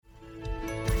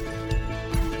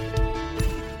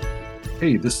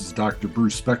Hey, this is Dr.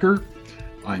 Bruce Becker.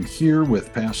 I'm here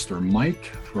with Pastor Mike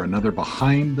for another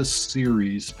Behind the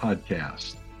Series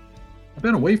podcast. I've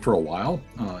been away for a while.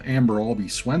 Amber Albee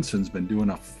Swenson's been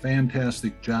doing a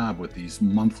fantastic job with these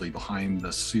monthly Behind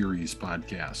the Series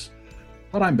podcasts.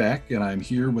 But I'm back, and I'm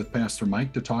here with Pastor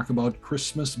Mike to talk about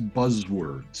Christmas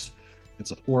buzzwords.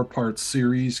 It's a 4-part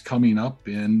series coming up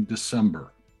in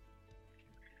December.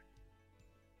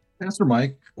 Pastor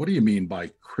Mike, what do you mean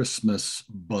by Christmas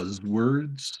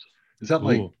buzzwords? Is that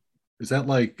like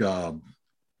Ooh.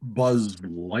 Buzz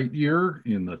Lightyear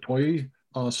in the Toy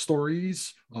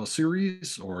Stories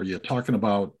series, or are you talking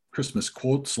about Christmas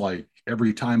quotes like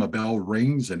 "Every time a bell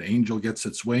rings, an angel gets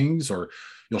its wings," or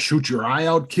 "You'll shoot your eye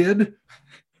out, kid"?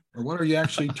 Or what are you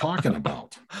actually talking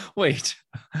about? Wait,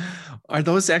 are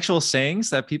those actual sayings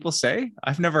that people say?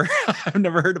 I've never I've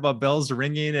never heard about bells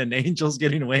ringing and angels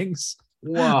getting wings.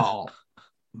 Wow,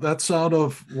 that's out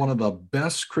of one of the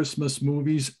best Christmas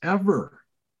movies ever.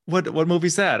 What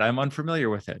movie's that? I'm unfamiliar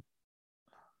with it.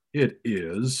 It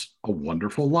is A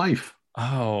Wonderful Life.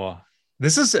 Oh,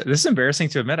 this is embarrassing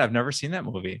to admit. I've never seen that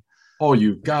movie. Oh,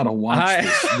 you've got to watch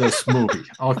I this movie.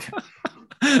 Okay.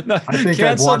 No, I think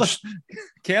I've watched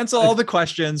cancel all the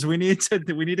questions. We need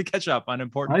to catch up on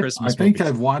important I Christmas think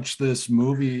movies. I've watched this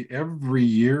movie every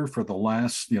year for the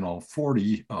last,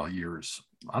 40 years.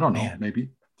 I don't know, Man. maybe.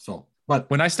 So, but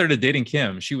When I started dating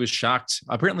Kim, she was shocked.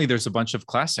 Apparently, there's a bunch of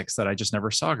classics that I just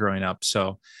never saw growing up.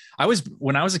 So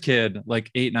when I was a kid, like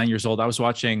 8, 9 years old, I was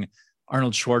watching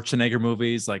Arnold Schwarzenegger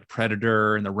movies like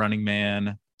Predator and The Running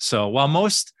Man. So while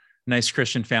most nice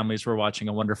Christian families were watching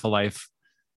A Wonderful Life,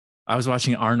 I was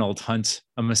watching Arnold hunt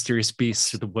a mysterious beast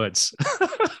through the woods.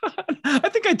 I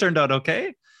think I turned out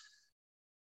okay.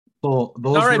 so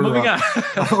those All right, were moving on.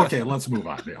 okay, let's move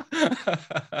on.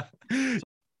 Yeah.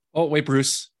 Oh, wait,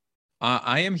 Bruce.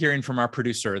 I am hearing from our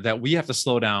producer that we have to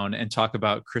slow down and talk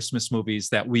about Christmas movies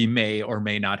that we may or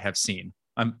may not have seen.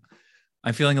 I'm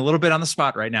feeling a little bit on the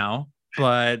spot right now,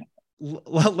 but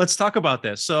let's talk about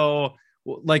this. So,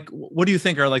 like, what do you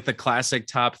think are like the classic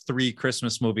top 3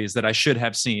 Christmas movies that I should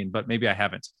have seen, but maybe I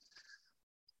haven't?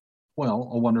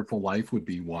 Well, A Wonderful Life would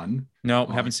be one. No,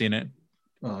 Uh, haven't seen it.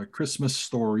 Christmas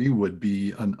Story would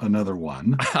be another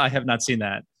one. I have not seen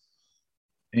that.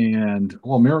 And,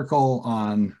 well, Miracle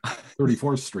on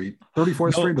 34th Street,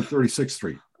 34th No, Street or 36th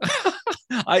Street.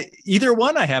 either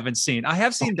one I haven't seen. I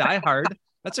have seen Die Hard.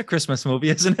 That's a Christmas movie,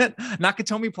 isn't it?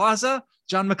 Nakatomi Plaza,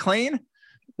 John McClane.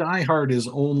 Die Hard is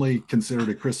only considered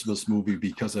a Christmas movie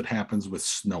because it happens with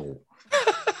snow.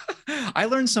 I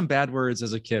learned some bad words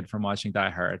as a kid from watching Die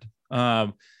Hard.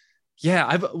 So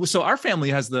our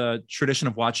family has the tradition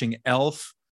of watching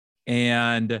Elf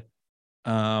and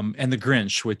The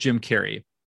Grinch with Jim Carrey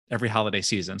every holiday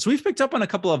season. So we've picked up on a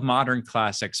couple of modern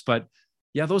classics, but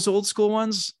yeah, those old school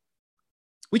ones.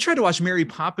 We tried to watch Mary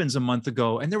Poppins a month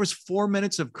ago, and there was 4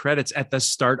 minutes of credits at the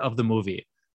start of the movie.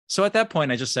 So at that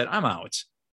point, I just said, I'm out.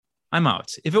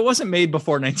 If it wasn't made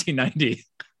before 1990.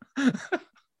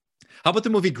 How about the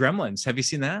movie Gremlins? Have you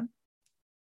seen that?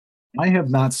 I have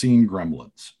not seen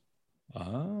Gremlins.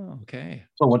 Oh, okay.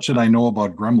 So what should I know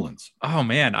about Gremlins? Oh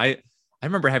man, I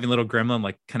remember having little gremlin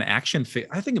like kind of action.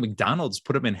 I think McDonald's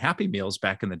put them in Happy Meals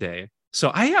back in the day.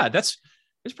 So it's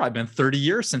probably been 30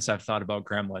 years since I've thought about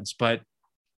Gremlins, but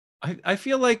I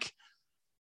feel like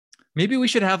maybe we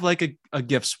should have like a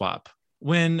gift swap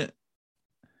when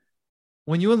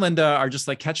you and Linda are just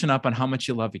like catching up on how much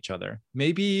you love each other.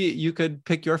 Maybe you could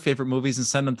pick your favorite movies and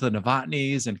send them to the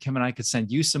Novotnys, and Kim and I could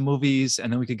send you some movies,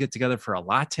 and then we could get together for a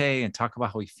latte and talk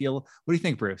about how we feel. What do you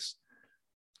think, Bruce?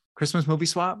 Christmas movie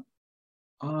swap?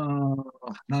 Uh,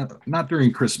 not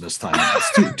during Christmas time.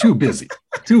 It's too busy.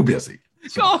 Too busy.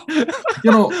 So,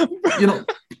 you know, you know,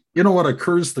 you know what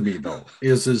occurs to me though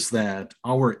is that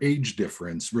our age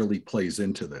difference really plays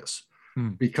into this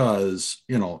because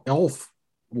Elf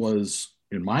was,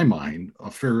 in my mind, a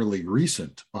fairly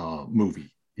recent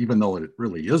movie, even though it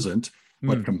really isn't.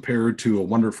 But compared to A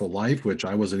Wonderful Life, which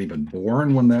I wasn't even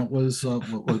born when that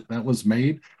was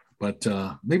made, but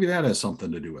maybe that has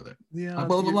something to do with it. Yeah.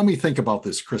 But let me think about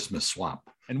this Christmas swap.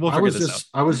 And we'll figure this out.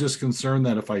 I was just concerned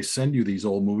that if I send you these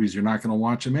old movies, you're not going to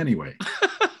watch them anyway.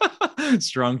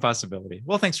 Strong possibility.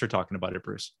 Well, thanks for talking about it,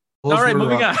 Bruce. Those All right, were,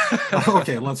 moving on.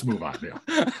 Okay, let's move on.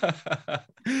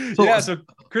 Yeah. So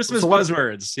Christmas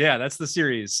buzzwords. Yeah, that's the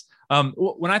series.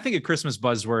 When I think of Christmas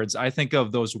buzzwords, I think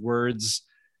of those words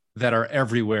that are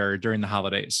everywhere during the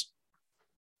holidays.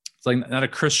 It's like not a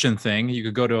Christian thing. You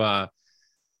could go to a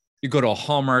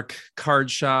Hallmark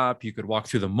card shop. You could walk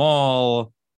through the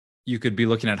mall. You could be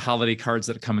looking at holiday cards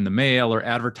that come in the mail or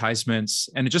advertisements.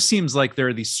 And it just seems like there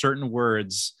are these certain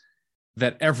words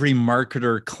that every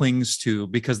marketer clings to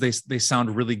because they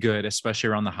sound really good, especially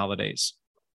around the holidays.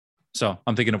 So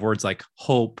I'm thinking of words like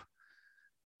hope,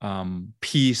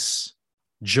 peace,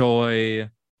 joy,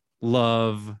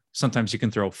 love. Sometimes you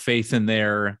can throw faith in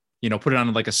there, put it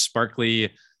on like a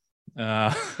sparkly,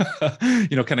 kind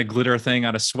of glitter thing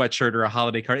on a sweatshirt or a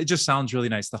holiday card. It just sounds really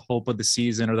nice. The hope of the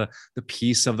season, or the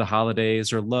peace of the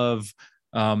holidays, or love.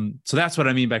 So that's what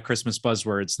I mean by Christmas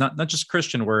buzzwords, not just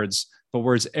Christian words, but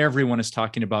words everyone is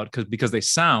talking about because they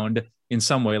sound in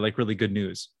some way like really good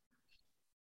news.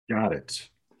 Got it.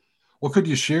 Well, could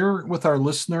you share with our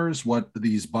listeners what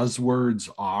these buzzwords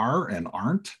are and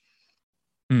aren't?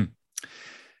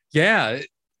 Yeah,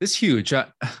 it's huge.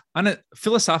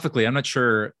 Philosophically, I'm not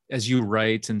sure, as you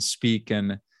write and speak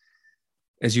and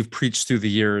as you've preached through the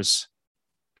years,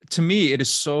 to me, it is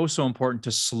so important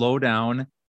to slow down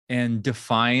and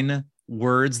define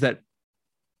words that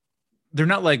they're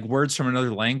not like words from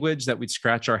another language that we'd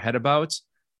scratch our head about,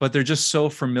 but they're just so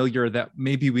familiar that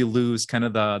maybe we lose kind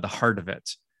of the heart of it.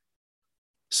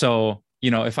 So,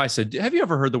 if I said, have you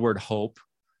ever heard the word hope?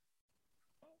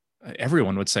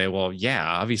 Everyone would say, well, yeah,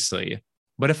 obviously.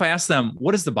 But if I ask them,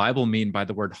 what does the Bible mean by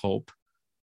the word hope?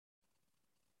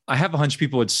 I have a hunch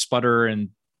people would stutter and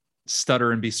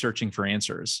be searching for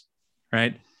answers,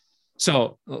 right?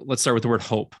 So let's start with the word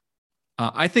hope.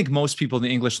 I think most people in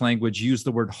the English language use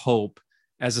the word hope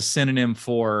as a synonym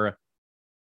for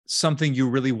something you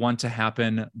really want to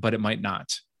happen, but it might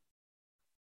not.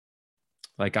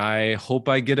 Like, I hope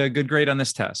I get a good grade on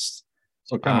this test.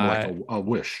 So kind of like a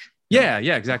wish. Yeah,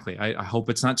 exactly. I hope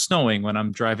it's not snowing when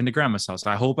I'm driving to grandma's house.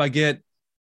 I hope I get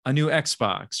a new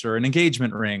Xbox or an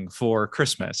engagement ring for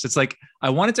Christmas. It's like, I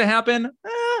want it to happen.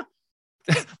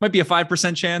 Might be a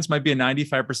 5% chance, might be a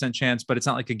 95% chance, but it's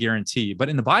not like a guarantee. But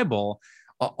in the Bible,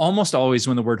 almost always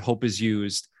when the word hope is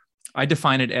used, I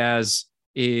define it as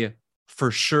a for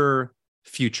sure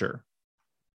future.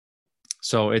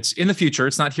 So it's in the future.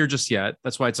 It's not here just yet.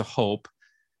 That's why it's a hope,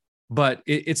 but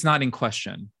it's not in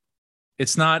question.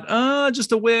 It's not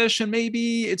just a wish and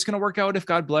maybe it's going to work out if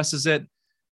God blesses it.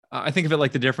 I think of it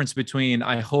like the difference between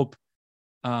I hope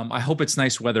it's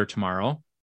nice weather tomorrow.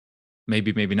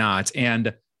 Maybe not.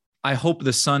 And I hope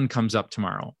the sun comes up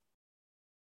tomorrow.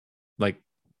 Like,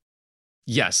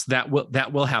 yes, that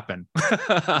will happen.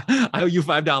 I owe you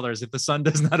 $5 if the sun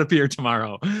does not appear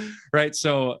tomorrow. Right.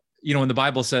 So, when the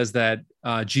Bible says that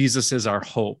Jesus is our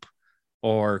hope,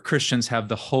 or Christians have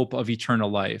the hope of eternal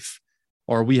life,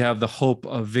 or we have the hope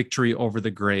of victory over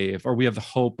the grave, or we have the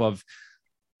hope of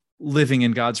living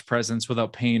in God's presence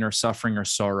without pain or suffering or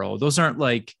sorrow. Those aren't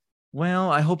like, well,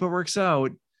 I hope it works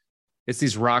out. It's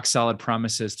these rock solid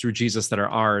promises through Jesus that are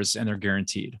ours and they're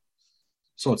guaranteed.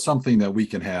 So it's something that we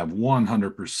can have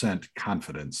 100%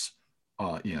 confidence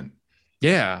in.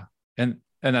 Yeah. And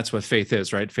that's what faith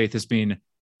is, right? Faith is being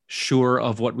sure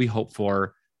of what we hope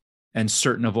for and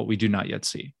certain of what we do not yet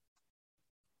see.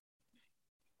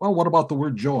 Well, what about the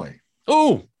word joy?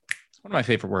 Oh, one of my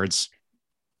favorite words,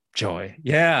 joy.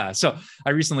 Yeah. So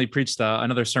I recently preached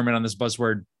another sermon on this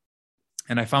buzzword.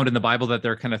 And I found in the Bible that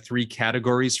there are kind of three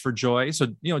categories for joy. So,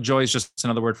 joy is just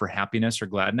another word for happiness or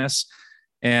gladness.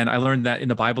 And I learned that in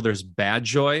the Bible, there's bad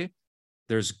joy,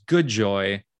 there's good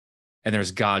joy, and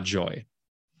there's God joy.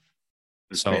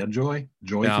 There's bad joy?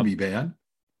 Joy can be bad?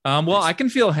 Well, I can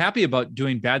feel happy about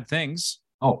doing bad things.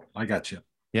 Oh, I got you.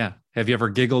 Yeah. Have you ever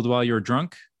giggled while you were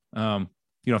drunk?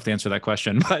 You don't have to answer that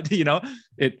question, but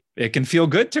it can feel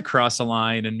good to cross a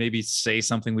line and maybe say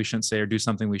something we shouldn't say or do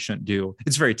something we shouldn't do.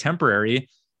 It's very temporary.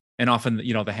 And often,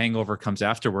 the hangover comes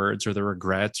afterwards, or the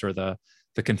regrets, or the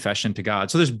confession to God.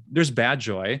 So there's bad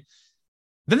joy.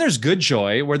 Then there's good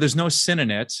joy where there's no sin in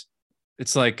it.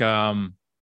 It's like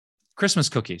Christmas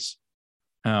cookies.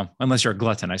 Unless you're a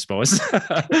glutton, I suppose.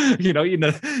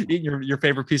 Eating your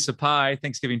favorite piece of pie,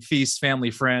 Thanksgiving feast,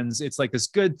 family, friends. It's like this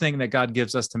good thing that God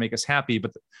gives us to make us happy.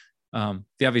 But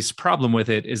the obvious problem with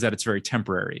it is that it's very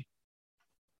temporary,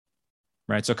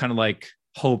 right? So kind of like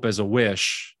hope as a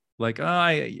wish, like,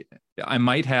 I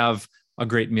might have a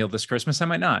great meal this Christmas. I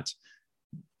might not.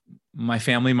 My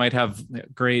family might have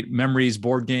great memories,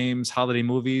 board games, holiday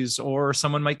movies, or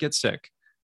someone might get sick.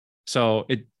 So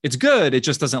it's good. It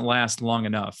just doesn't last long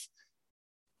enough,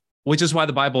 which is why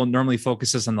the Bible normally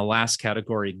focuses on the last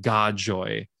category, God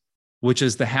joy, which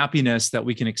is the happiness that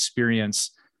we can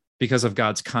experience because of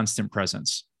God's constant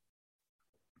presence.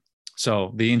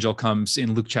 So the angel comes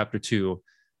in Luke chapter 2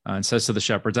 and says to the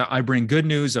shepherds, I bring good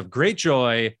news of great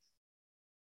joy,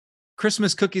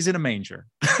 Christmas cookies in a manger.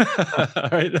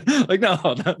 Right? Like, no,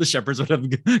 the shepherds would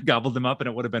have gobbled them up and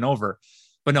it would have been over.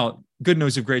 But no, good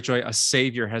news of great joy, a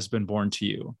Savior has been born to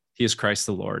you. He is Christ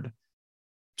the Lord.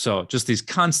 So just these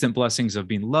constant blessings of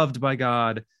being loved by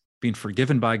God, being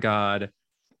forgiven by God,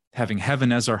 having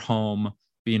heaven as our home,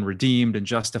 being redeemed and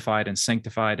justified and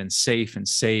sanctified and safe and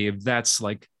saved. That's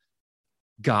like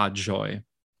God joy.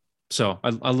 So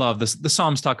I love this. The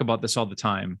Psalms talk about this all the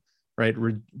time, right?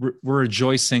 We're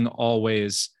rejoicing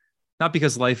always, not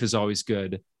because life is always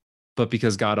good, but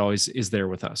because God always is there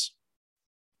with us.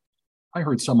 I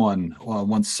heard someone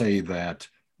once say that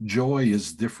joy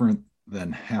is different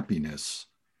than happiness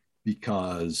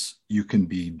because you can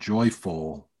be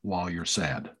joyful while you're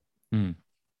sad. What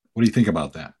do you think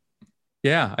about that?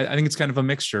 Yeah, I think it's kind of a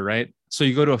mixture, right? So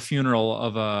you go to a funeral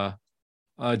of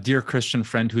a dear Christian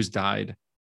friend who's died.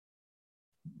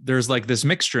 There's like this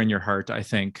mixture in your heart, I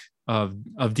think, of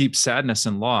deep sadness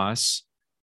and loss.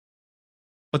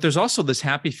 But there's also this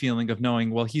happy feeling of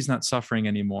knowing, well, he's not suffering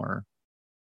anymore.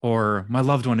 Or my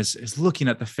loved one is looking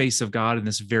at the face of God in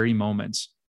this very moment.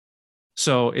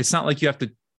 So it's not like you have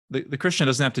to, the Christian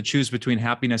doesn't have to choose between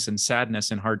happiness and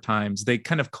sadness in hard times. They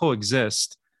kind of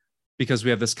coexist because we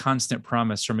have this constant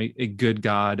promise from a good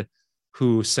God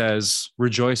who says,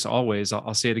 rejoice always.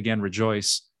 I'll say it again,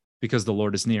 rejoice, because the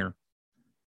Lord is near.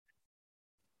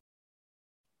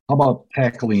 How about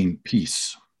tackling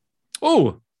peace?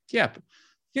 Oh, yeah.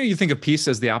 You think of peace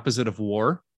as the opposite of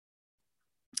war.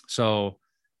 So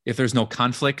if there's no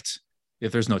conflict,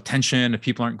 if there's no tension, if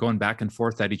people aren't going back and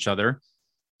forth at each other,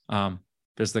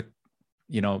 there's the,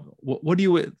 what do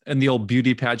you, in the old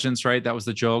beauty pageants, right? That was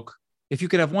the joke. If you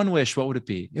could have one wish, what would it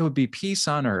be? It would be peace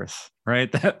on earth,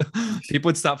 right? That people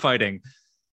would stop fighting.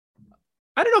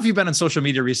 I don't know if you've been on social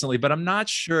media recently, but I'm not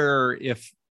sure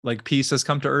if like peace has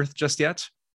come to earth just yet.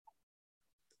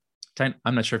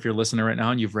 I'm not sure if you're listening right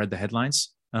now and you've read the headlines.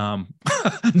 No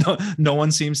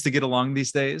one seems to get along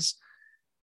these days.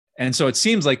 And so it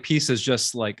seems like peace is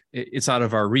just like, it's out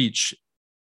of our reach,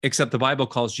 except the Bible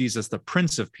calls Jesus the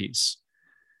Prince of Peace.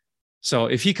 So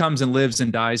if he comes and lives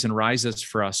and dies and rises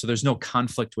for us, so there's no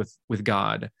conflict with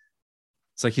God.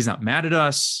 It's like he's not mad at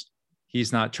us.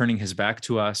 He's not turning his back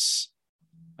to us.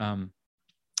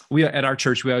 We at our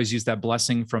church, we always use that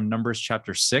blessing from Numbers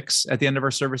chapter 6 at the end of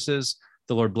our services.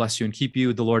 The Lord bless you and keep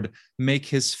you. The Lord make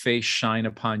his face shine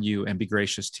upon you and be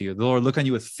gracious to you. The Lord look on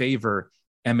you with favor,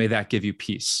 and may that give you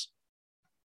peace.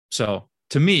 So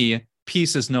to me,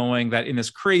 peace is knowing that in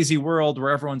this crazy world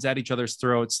where everyone's at each other's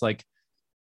throats, like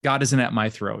God isn't at my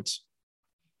throat.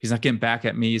 He's not getting back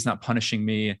at me. He's not punishing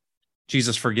me.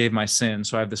 Jesus forgave my sin.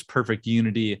 So I have this perfect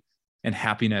unity and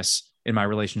happiness in my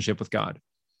relationship with God.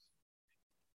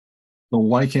 So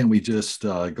why can't we just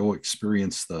go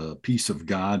experience the peace of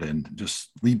God and just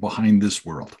leave behind this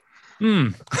world?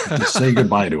 Just say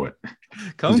goodbye to it.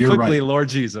 Come quickly, right. Lord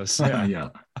Jesus. Yeah. Yeah.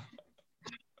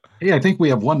 Hey, I think we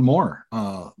have one more.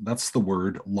 That's the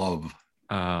word love.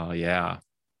 Oh, yeah.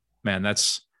 Man,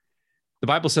 the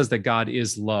Bible says that God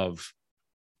is love.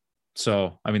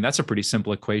 So, I mean, that's a pretty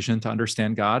simple equation to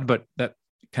understand God, but that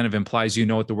kind of implies you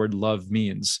know what the word love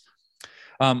means.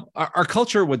 Our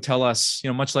culture would tell us,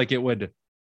 much like it would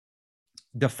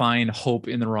define hope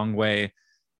in the wrong way,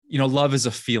 love is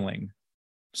a feeling.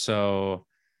 So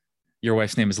your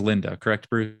wife's name is Linda, correct,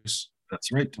 Bruce?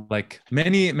 That's right. Like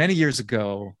many, many years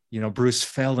ago, Bruce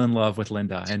fell in love with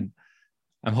Linda, and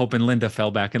I'm hoping Linda fell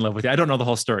back in love with you. I don't know the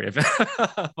whole story of it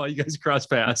while you guys cross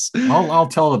paths. I'll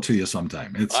tell it to you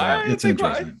sometime. It's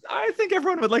interesting. I think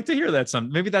everyone would like to hear that.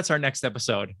 Maybe that's our next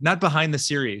episode, not behind the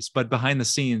series, but behind the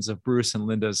scenes of Bruce and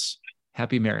Linda's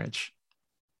happy marriage.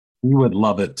 You would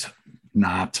love it.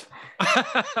 Not.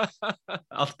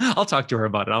 I'll talk to her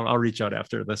about it. I'll reach out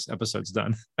after this episode's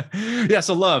done. Yeah.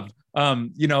 So love,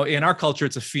 in our culture,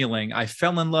 it's a feeling. I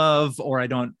fell in love, or I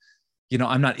don't,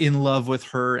 I'm not in love with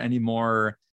her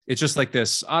anymore. It's just like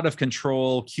this out of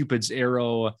control Cupid's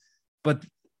arrow. But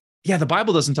yeah, the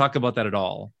Bible doesn't talk about that at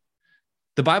all.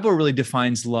 The Bible really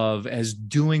defines love as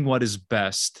doing what is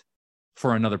best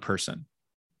for another person.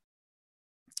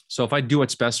 So if I do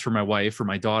what's best for my wife or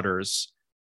my daughters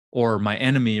or my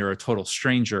enemy or a total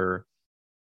stranger,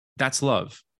 that's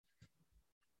love.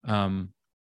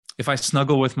 If I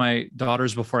snuggle with my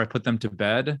daughters before I put them to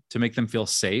bed to make them feel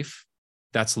safe,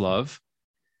 that's love.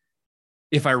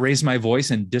 If I raise my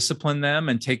voice and discipline them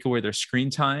and take away their screen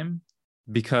time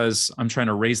because I'm trying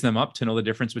to raise them up to know the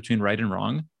difference between right and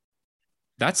wrong,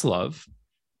 that's love.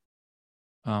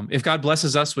 If God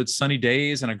blesses us with sunny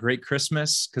days and a great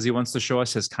Christmas because he wants to show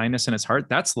us his kindness in his heart,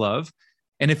 that's love.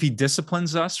 And if he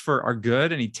disciplines us for our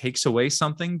good and he takes away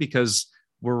something because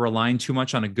we're relying too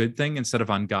much on a good thing instead of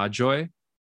on God joy,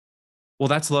 well,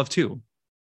 that's love too.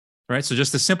 Right? So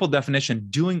just a simple definition,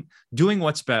 doing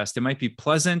what's best. It might be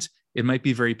pleasant. It might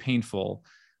be very painful.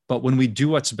 But when we do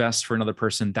what's best for another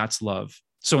person, that's love.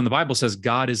 So when the Bible says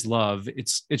God is love,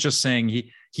 it's just saying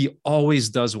he always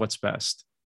does what's best.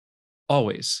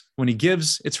 Always. When he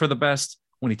gives, it's for the best.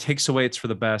 When he takes away, it's for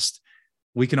the best.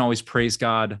 We can always praise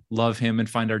God, love him, and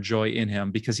find our joy in him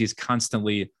because he's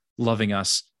constantly loving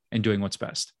us and doing what's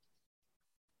best.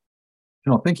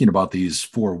 Thinking about these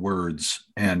 4 words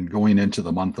and going into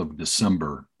the month of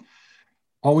December,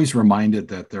 always reminded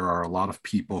that there are a lot of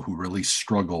people who really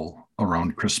struggle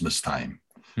around Christmas time.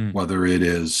 Whether it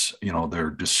is, they're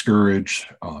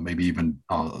discouraged, maybe even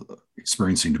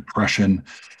experiencing depression,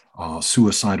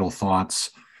 suicidal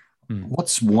thoughts.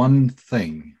 What's one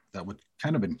thing that would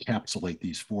kind of encapsulate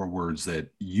these 4 words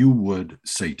that you would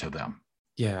say to them?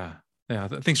 Yeah.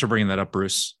 Thanks for bringing that up,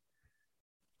 Bruce.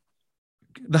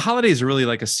 The holidays are really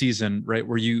like a season, right?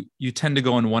 Where you tend to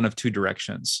go in one of 2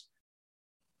 directions.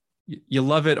 You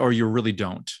love it or you really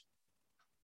don't.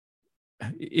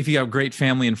 If you have great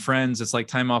family and friends, it's like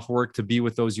time off work to be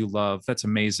with those you love. That's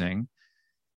amazing.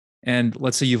 And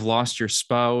let's say you've lost your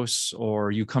spouse or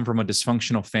you come from a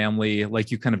dysfunctional family, like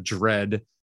you kind of dread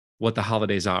what the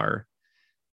holidays are.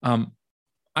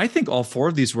 I think all 4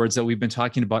 of these words that we've been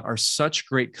talking about are such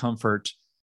great comfort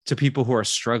to people who are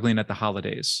struggling at the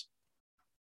holidays.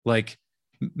 Like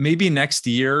maybe next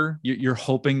year, you're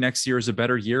hoping next year is a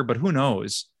better year, but who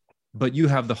knows? But you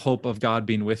have the hope of God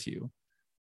being with you.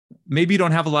 Maybe you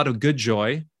don't have a lot of good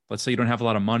joy. Let's say you don't have a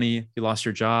lot of money. You lost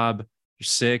your job. You're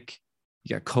sick.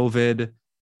 You got COVID.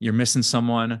 You're missing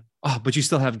someone. But you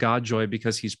still have God joy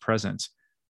because he's present.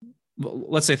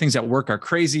 Let's say things at work are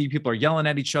crazy. People are yelling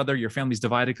at each other. Your family's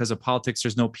divided because of politics.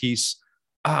 There's no peace.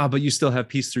 But you still have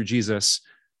peace through Jesus.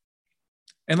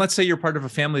 And let's say you're part of a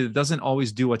family that doesn't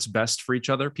always do what's best for each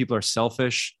other. People are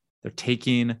selfish. They're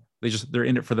taking. They're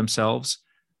in it for themselves.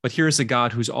 But here's a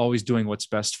God who's always doing what's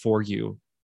best for you.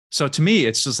 So to me,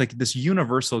 it's just like this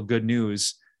universal good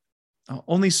news.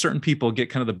 Only certain people get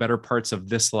kind of the better parts of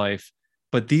this life.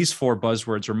 But these 4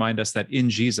 buzzwords remind us that in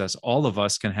Jesus, all of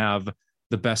us can have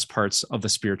the best parts of the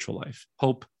spiritual life: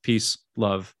 hope, peace,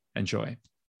 love, and joy.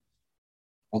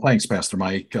 Well, thanks, Pastor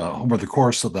Mike. Over the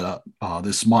course of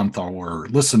this month, our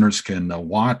listeners can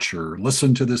watch or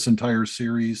listen to this entire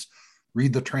series,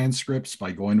 read the transcripts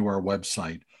by going to our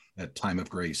website at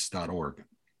timeofgrace.org.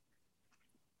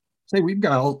 We've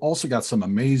also got some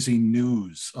amazing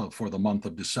news for the month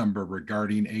of December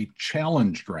regarding a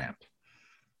challenge grant.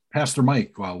 Pastor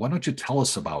Mike, why don't you tell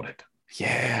us about it?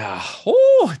 Yeah.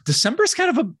 December's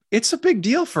kind of it's a big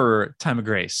deal for Time of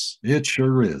Grace. It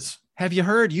sure is. Have you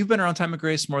heard? You've been around Time of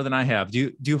Grace more than I have.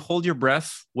 Do you hold your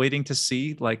breath waiting to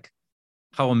see like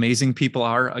how amazing people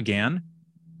are again?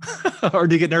 Or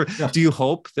do you get nervous? Yeah. Do you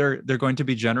hope they're going to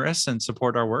be generous and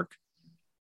support our work?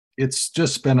 It's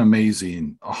just been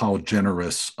amazing how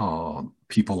generous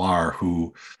people are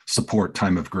who support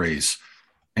Time of Grace.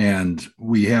 And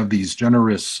we have these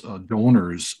generous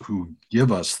donors who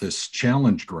give us this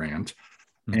challenge grant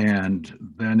and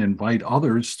then invite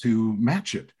others to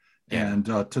match it and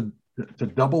to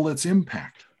double its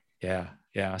impact. Yeah.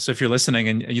 So if you're listening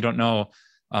and you don't know,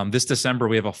 this December,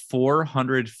 we have a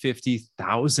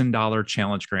 $450,000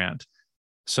 challenge grant.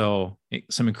 So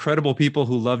some incredible people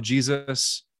who love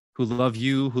Jesus, who love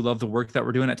you, who love the work that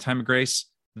we're doing at Time of Grace.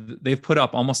 They've put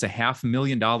up almost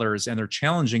 $500,000 and they're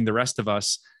challenging the rest of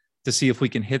us to see if we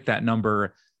can hit that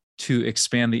number to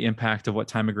expand the impact of what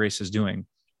Time of Grace is doing.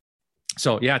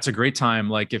 So yeah, it's a great time.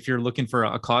 Like if you're looking for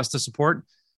a cause to support,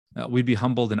 we'd be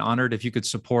humbled and honored if you could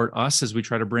support us as we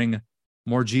try to bring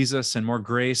more Jesus and more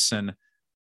grace, and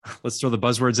let's throw the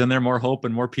buzzwords in there: more hope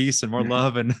and more peace and more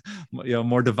love and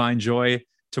more divine joy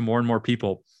to more and more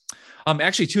people.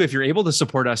 Actually, too, if you're able to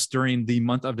support us during the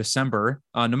month of December,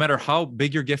 no matter how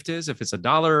big your gift is, if it's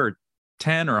 $1 or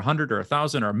 10 or 100 or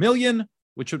 1,000 or $1 million,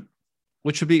 which would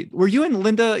be, were you and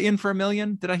Linda in for $1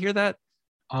 million? Did I hear that?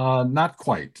 Not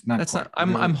quite.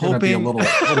 I'm hoping be a little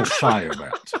shy of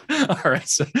that. All right.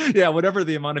 So yeah, whatever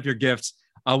the amount of your gifts,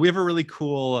 we have a really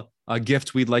cool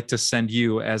gift we'd like to send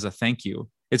you as a thank you.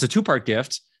 It's a 2-part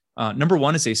gift. Number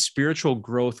 1 is a spiritual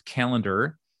growth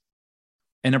calendar.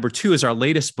 And number 2 is our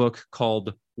latest book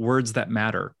called Words That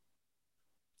Matter.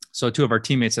 So 2 of our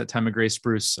teammates at Time of Grace,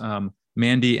 Bruce,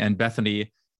 Mandy and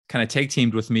Bethany, kind of tag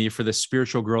teamed with me for this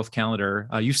spiritual growth calendar.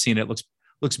 You've seen it.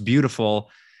 Looks beautiful.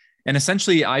 And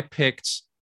essentially I picked,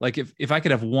 like, if I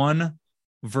could have one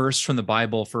verse from the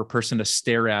Bible for a person to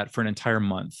stare at for an entire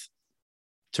month,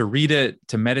 to read it,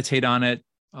 to meditate on it,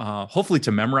 hopefully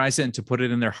to memorize it and to put it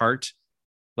in their heart.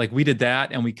 Like we did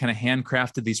that, and we kind of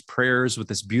handcrafted these prayers with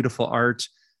this beautiful art.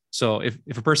 So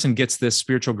if a person gets this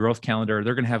spiritual growth calendar,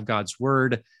 they're going to have God's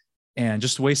word and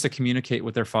just ways to communicate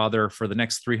with their Father for the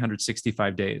next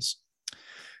 365 days.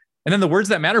 And then the Words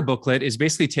That Matter booklet is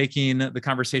basically taking the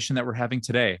conversation that we're having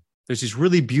today. There's these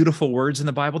really beautiful words in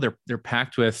the Bible. They're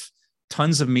packed with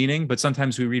tons of meaning, but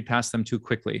sometimes we read past them too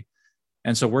quickly.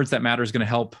 And so Words That Matter is going to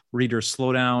help readers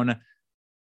slow down,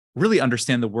 really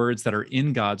understand the words that are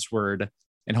in God's word,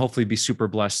 and hopefully be super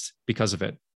blessed because of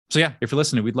it. So yeah, if you're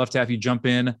listening, we'd love to have you jump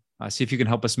in, see if you can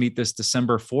help us meet this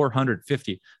December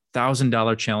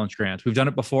 $450,000 challenge grant. We've done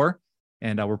it before,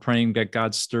 and we're praying that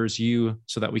God stirs you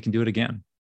so that we can do it again.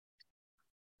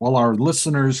 Well, our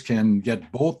listeners can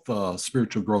get both the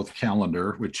Spiritual Growth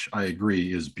Calendar, which I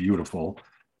agree is beautiful,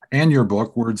 and your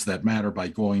book, Words That Matter, by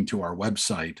going to our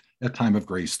website at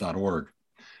timeofgrace.org.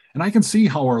 And I can see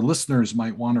how our listeners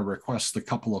might want to request a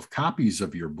couple of copies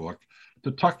of your book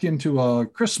to tuck into a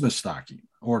Christmas stocking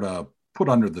or to put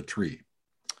under the tree.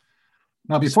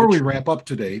 Now, before we wrap up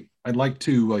today, I'd like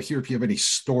to hear if you have any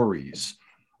stories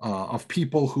of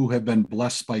people who have been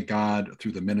blessed by God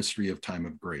through the ministry of Time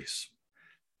of Grace.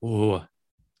 Oh, all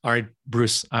right,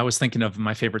 Bruce, I was thinking of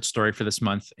my favorite story for this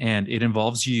month, and it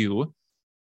involves you.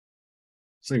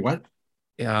 Say what?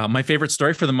 My favorite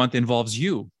story for the month involves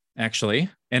you,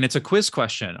 actually. And it's a quiz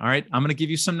question. All right, I'm going to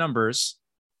give you some numbers,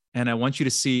 and I want you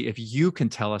to see if you can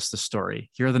tell us the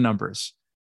story. Here are the numbers: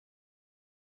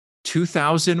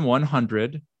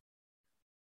 2,100,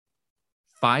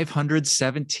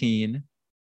 517,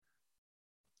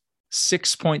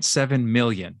 6.7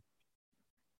 million.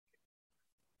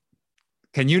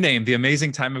 Can you name the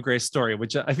amazing Time of Grace story?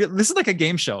 Which I feel this is like a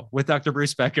game show with Dr.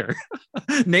 Bruce Becker.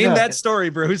 Name that story,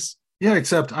 Bruce. Yeah,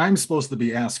 except I'm supposed to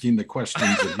be asking the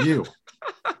questions of you.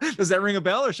 Does that ring a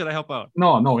bell, or should I help out?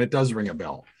 No, it does ring a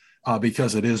bell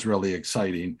because it is really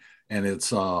exciting. And it's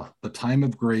the Time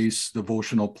of Grace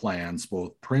devotional plans,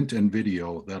 both print and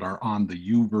video, that are on the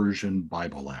YouVersion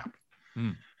Bible app.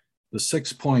 The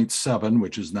 6.7,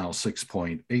 which is now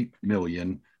 6.8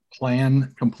 million,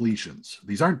 plan completions.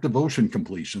 These aren't devotion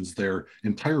completions. They're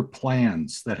entire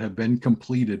plans that have been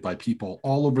completed by people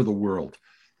all over the world.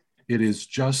 It is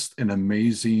just an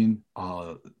amazing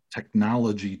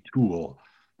technology tool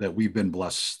that we've been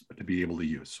blessed to be able to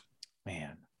use.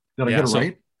 Man. Did I get it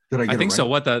right? I think so.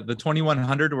 What the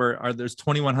 2,100 there's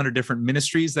 2,100 different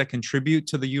ministries that contribute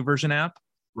to the YouVersion app?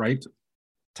 Right.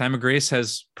 Time of Grace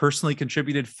has personally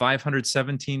contributed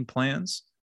 517 plans.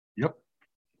 Yep.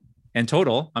 And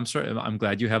total, I'm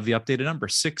glad you have the updated number,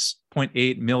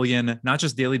 6.8 million, not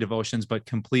just daily devotions, but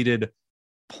completed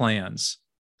plans.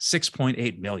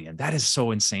 6.8 million. That is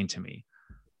so insane to me.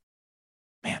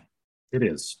 Man. It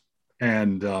is.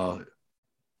 And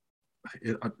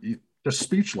just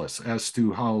speechless as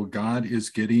to how God is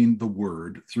getting the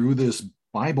word through this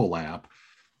Bible app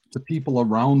to people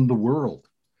around the world.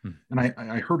 And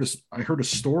I heard a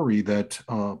story that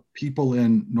people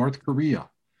in North Korea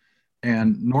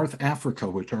and North Africa,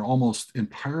 which are almost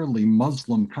entirely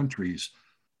Muslim countries,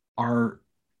 are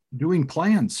doing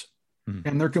plans.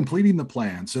 And they're completing the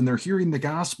plans, and they're hearing the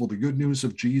gospel, the good news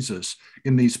of Jesus,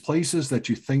 in these places that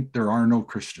you think there are no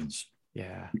Christians.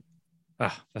 Yeah.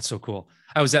 That's so cool.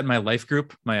 I was at my life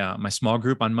group, my small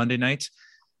group on Monday night,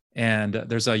 and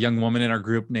there's a young woman in our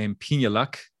group named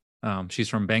Pinyaluk. She's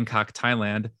from Bangkok,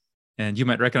 Thailand, and you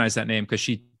might recognize that name because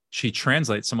she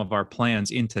translates some of our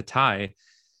plans into Thai.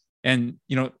 And,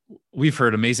 we've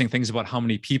heard amazing things about how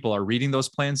many people are reading those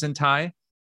plans in Thai.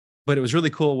 But it was really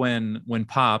cool when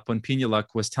Pinyaluk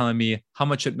was telling me how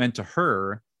much it meant to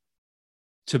her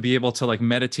to be able to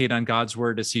meditate on God's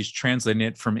word as he's translating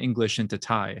it from English into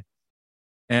Thai.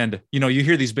 And, you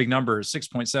hear these big numbers,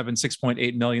 6.7,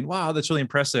 6.8 million. Wow, that's really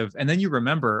impressive. And then you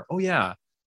remember, oh yeah,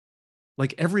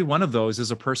 every one of those is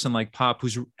a person like Pop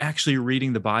who's actually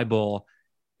reading the Bible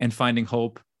and finding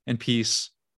hope and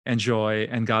peace and joy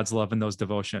and God's love in those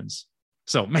devotions.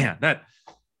 So man, that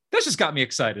just got me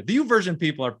excited. The YouVersion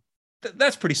people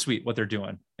that's pretty sweet what they're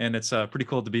doing. And it's pretty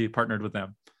cool to be partnered with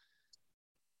them.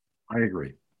 I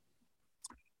agree.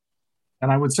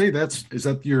 And I would say is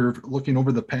that you're looking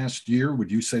over the past year,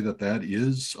 would you say that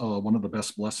is one of the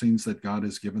best blessings that God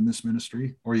has given this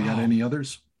ministry? Or you got any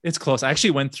others? It's close. I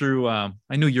actually went through, I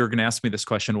knew you were going to ask me this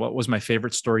question. What was my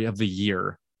favorite story of the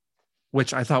year?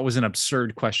 Which I thought was an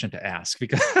absurd question to ask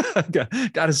because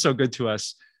God is so good to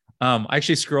us. I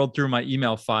actually scrolled through my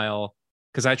email file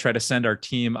because I try to send our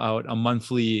team out a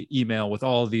monthly email with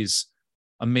all of these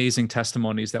amazing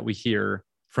testimonies that we hear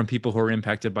from people who are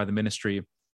impacted by the ministry.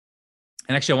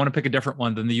 And actually, I want to pick a different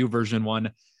one than the YouVersion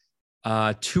one.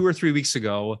 2 or 3 weeks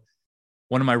ago,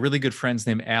 one of my really good friends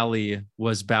named Allie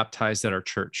was baptized at our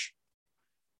church.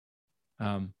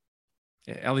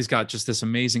 Allie's got just this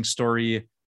amazing story.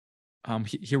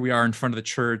 Here we are in front of the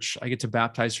church. I get to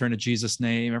baptize her in a Jesus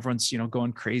name. Everyone's,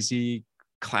 going crazy,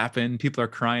 clapping, people are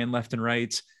crying left and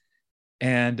right.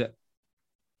 And,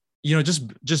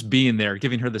 just being there,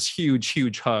 giving her this huge,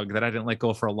 huge hug that I didn't let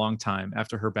go for a long time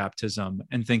after her baptism,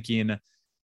 and thinking,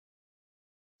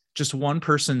 just one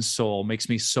person's soul makes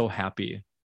me so happy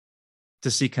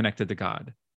to see connected to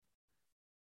God.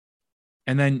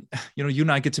 And then, you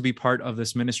and I get to be part of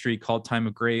this ministry called Time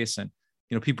of Grace, and,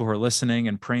 people who are listening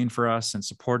and praying for us and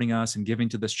supporting us and giving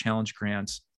to this challenge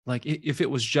grant. Like, if it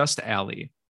was just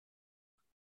Allie,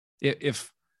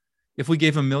 if we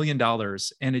gave $1 million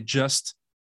and it just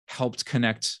helped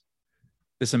connect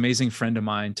this amazing friend of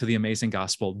mine to the amazing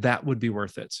gospel, that would be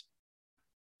worth it.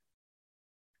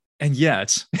 And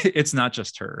yet it's not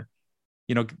just her.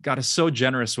 God is so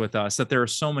generous with us that there are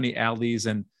so many Allies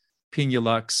and Pina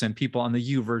Lux and people on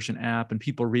the YouVersion app, and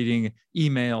people reading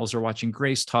emails or watching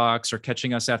Grace Talks or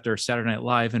catching us after Saturday Night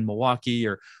Live in Milwaukee,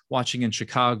 or watching in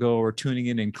Chicago, or tuning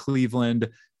in Cleveland.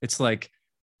 It's like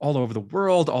all over the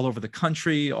world, all over the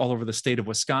country, all over the state of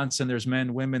Wisconsin. There's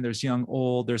men, women, there's young,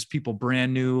 old, there's people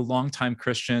brand new, longtime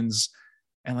Christians.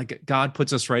 And like, God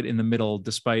puts us right in the middle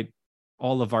despite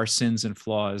all of our sins and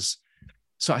flaws.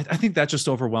 So I think that just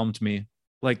overwhelmed me.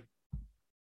 Like,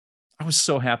 I was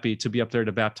so happy to be up there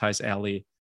to baptize Allie,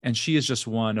 and she is just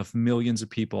one of millions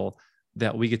of people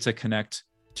that we get to connect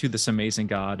to this amazing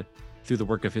God through the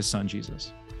work of his son,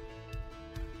 Jesus.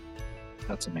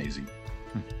 That's amazing.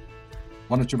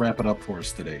 Why don't you wrap it up for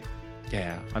us today?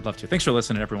 Yeah, I'd love to. Thanks for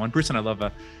listening, everyone. Bruce and I love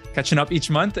catching up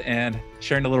each month and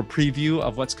sharing a little preview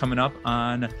of what's coming up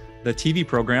on the TV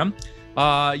program.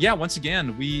 Once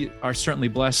again, we are certainly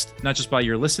blessed, not just by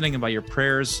your listening and by your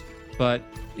prayers, but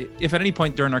if at any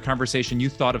point during our conversation you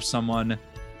thought of someone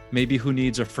maybe who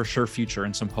needs a for sure future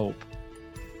and some hope,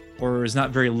 or is not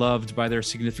very loved by their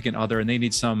significant other and they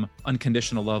need some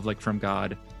unconditional love, like from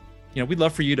God, we'd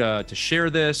love for you to share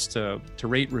this, to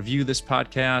rate, review this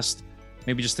podcast,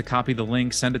 maybe just to copy the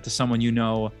link, send it to someone you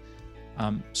know.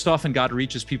 So often God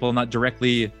reaches people not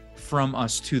directly from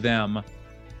us to them,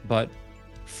 but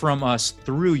from us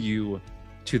through you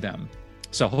to them.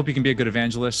 So I hope you can be a good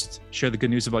evangelist, share the good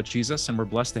news about Jesus, and we're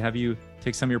blessed to have you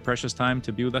take some of your precious time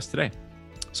to be with us today.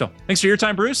 So thanks for your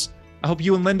time, Bruce. I hope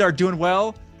you and Linda are doing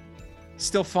well,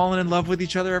 still falling in love with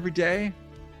each other every day,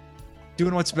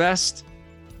 doing what's best.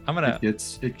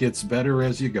 It gets better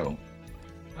as you go.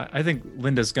 I think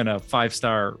Linda's gonna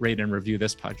 5-star rate and review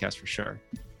this podcast for sure.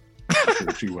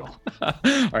 Sure she will.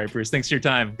 All right, Bruce, thanks for your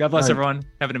time. God bless everyone.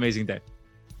 Have an amazing day.